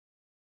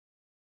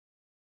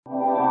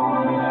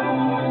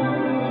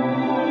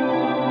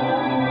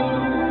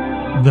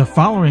The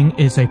following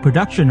is a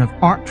production of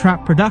Art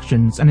Trap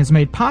Productions and is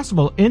made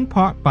possible in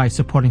part by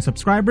supporting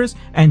subscribers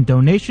and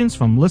donations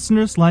from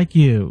listeners like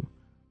you.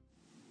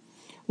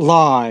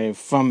 Live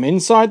from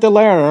inside the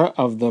lair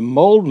of the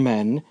Mold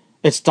Men,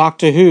 it's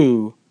Doctor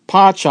Who,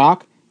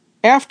 Podshock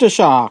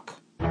Aftershock.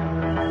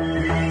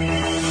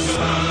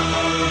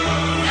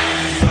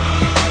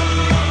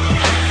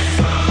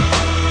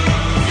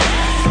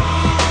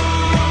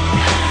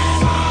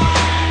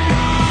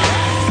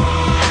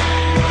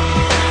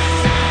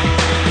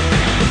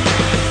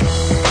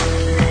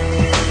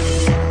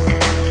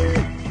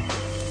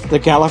 The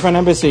Gallifreyan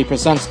Embassy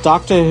presents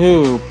Doctor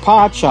Who,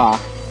 Podshock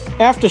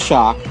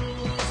Aftershock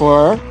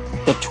for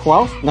the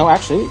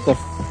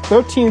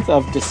 13th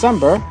of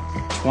December,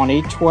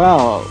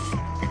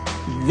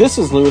 2012. This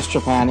is Louis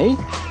Trapani,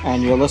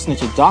 and you're listening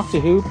to Doctor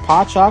Who,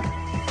 Podshock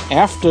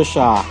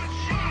Aftershock.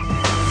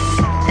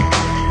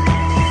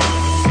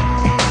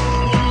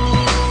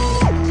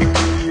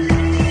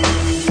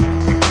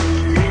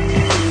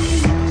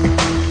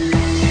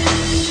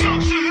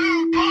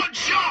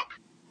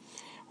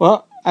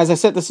 Well, as I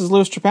said, this is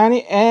Louis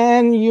Trapani,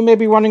 and you may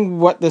be wondering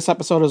what this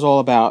episode is all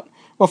about.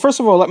 Well, first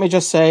of all, let me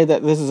just say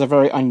that this is a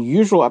very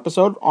unusual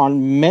episode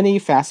on many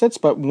facets,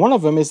 but one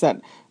of them is that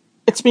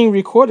it's being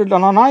recorded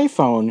on an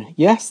iPhone.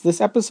 Yes,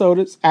 this episode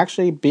is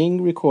actually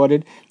being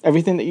recorded.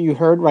 Everything that you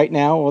heard right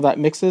now, all that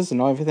mixes and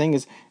everything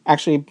is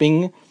actually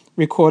being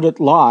recorded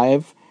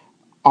live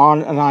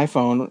on an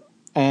iPhone.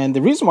 And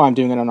the reason why I'm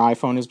doing it on an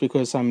iPhone is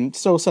because I'm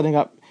still setting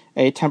up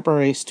a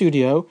temporary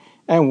studio.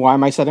 And why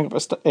am I setting up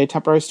a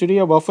temporary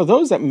studio? Well, for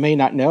those that may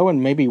not know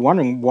and may be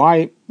wondering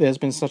why there's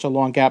been such a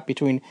long gap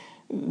between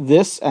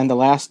this and the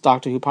last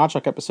Doctor Who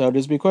Podshock episode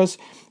is because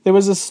there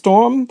was a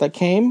storm that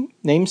came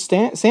named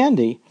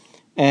Sandy.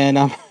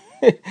 And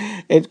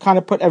it kind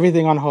of put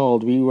everything on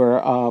hold. We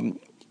were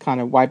kind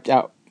of wiped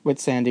out with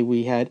Sandy.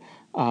 We had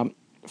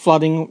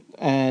flooding,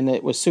 and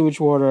it was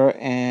sewage water,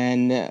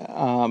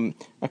 and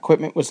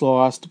equipment was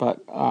lost.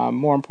 But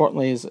more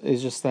importantly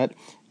is just that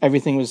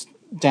everything was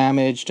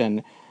damaged,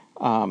 and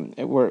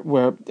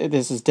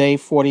this is day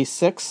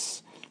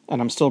 46,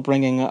 and I'm still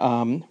bringing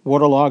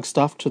waterlogged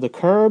stuff to the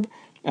curb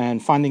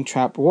and finding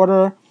trapped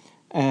water,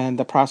 and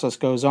the process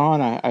goes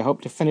on. I hope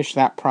to finish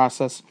that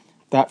process,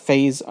 that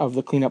phase of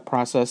the cleanup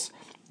process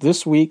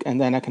this week, and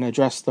then I can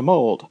address the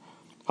mold.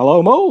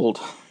 Hello,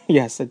 mold!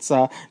 Yes, it's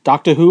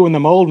Doctor Who and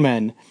the Mold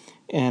Men,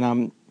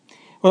 and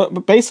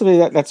but basically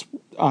that's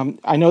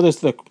I know there's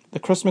the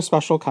Christmas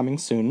special coming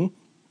soon,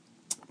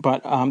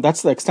 but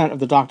that's the extent of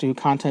the Doctor Who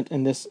content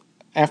in this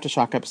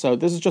Aftershock episode.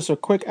 This is just a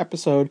quick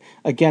episode.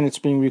 Again, it's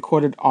being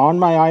recorded on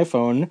my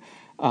iPhone,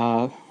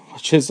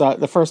 which is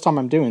the first time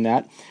I'm doing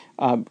that.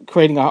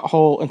 Creating a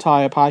whole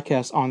entire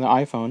podcast on the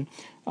iPhone.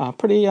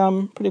 Pretty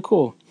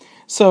cool.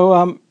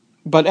 So,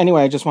 but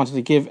anyway, I just wanted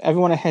to give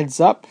everyone a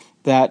heads up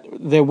that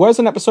there was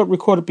an episode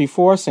recorded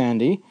before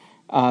Sandy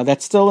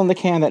that's still in the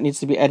can that needs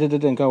to be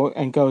edited and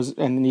goes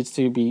and needs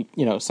to be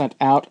sent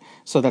out.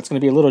 So that's going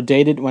to be a little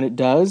dated when it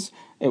does.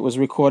 It was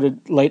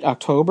recorded late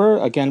October,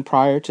 again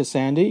prior to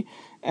Sandy,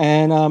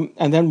 and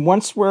then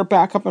once we're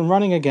back up and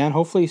running again,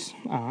 hopefully,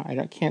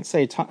 I can't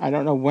say I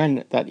don't know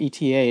when that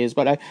ETA is,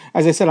 but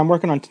as I said, I'm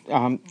working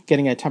on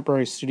getting a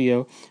temporary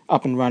studio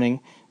up and running,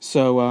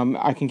 so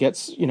I can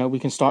get we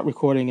can start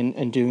recording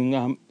and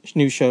doing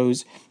new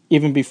shows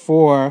even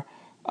before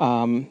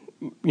my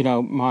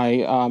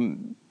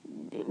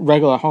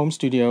regular home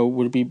studio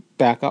would be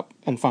back up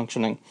and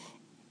functioning.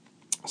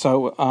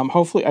 So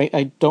hopefully,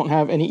 I don't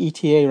have any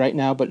ETA right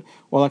now, but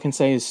all I can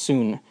say is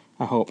soon,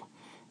 I hope.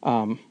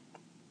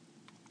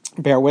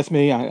 Bear with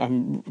me.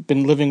 I've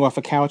been living off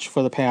a couch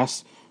for the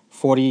past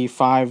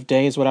 45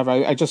 days, whatever.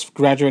 I just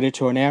graduated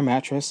to an air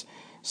mattress,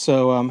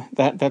 so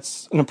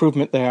that's an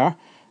improvement there.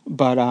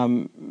 But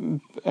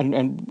and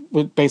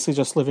we're basically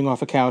just living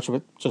off a couch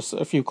with just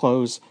a few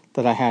clothes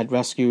that I had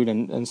rescued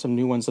and some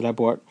new ones that I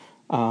bought.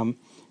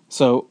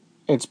 So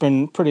it's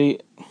been pretty...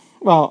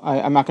 Well,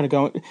 I'm not going to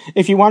go...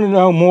 If you want to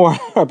know more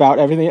about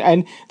everything,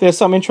 and there's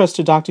some interest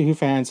to Doctor Who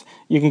fans,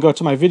 you can go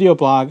to my video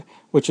blog,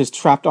 which is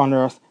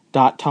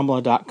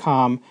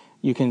trappedonearth.tumblr.com.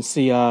 You can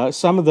see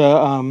some of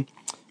the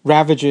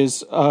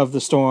ravages of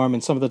the storm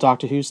and some of the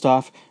Doctor Who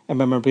stuff and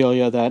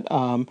memorabilia that...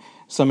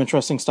 some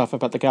interesting stuff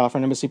about the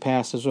Gallifreyan Embassy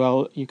past as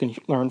well. You can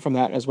learn from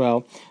that as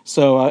well.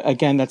 So,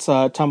 again, that's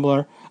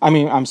Tumblr.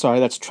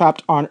 That's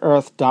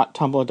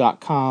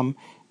trappedonearth.tumblr.com.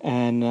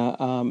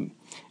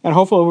 And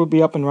hopefully we'll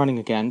be up and running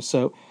again.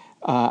 So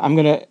I'm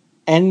going to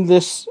end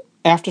this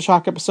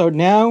Aftershock episode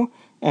now,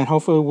 and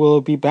hopefully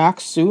we'll be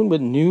back soon with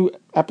new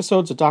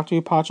episodes of Doctor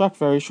Who Podshock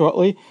very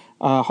shortly.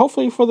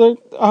 Hopefully for the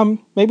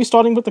maybe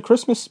starting with the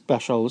Christmas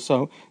special.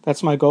 So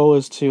that's my goal,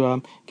 is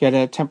to get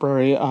a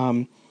temporary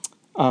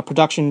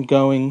production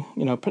going,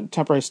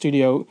 temporary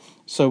studio,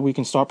 so we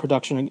can start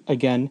production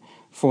again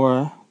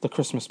for the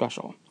Christmas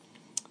special.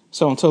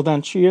 So until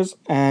then, cheers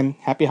and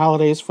happy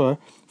holidays for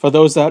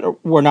those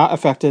that were not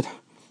affected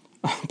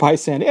by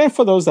Sandy, and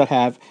for those that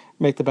have,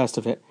 make the best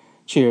of it.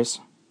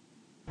 Cheers.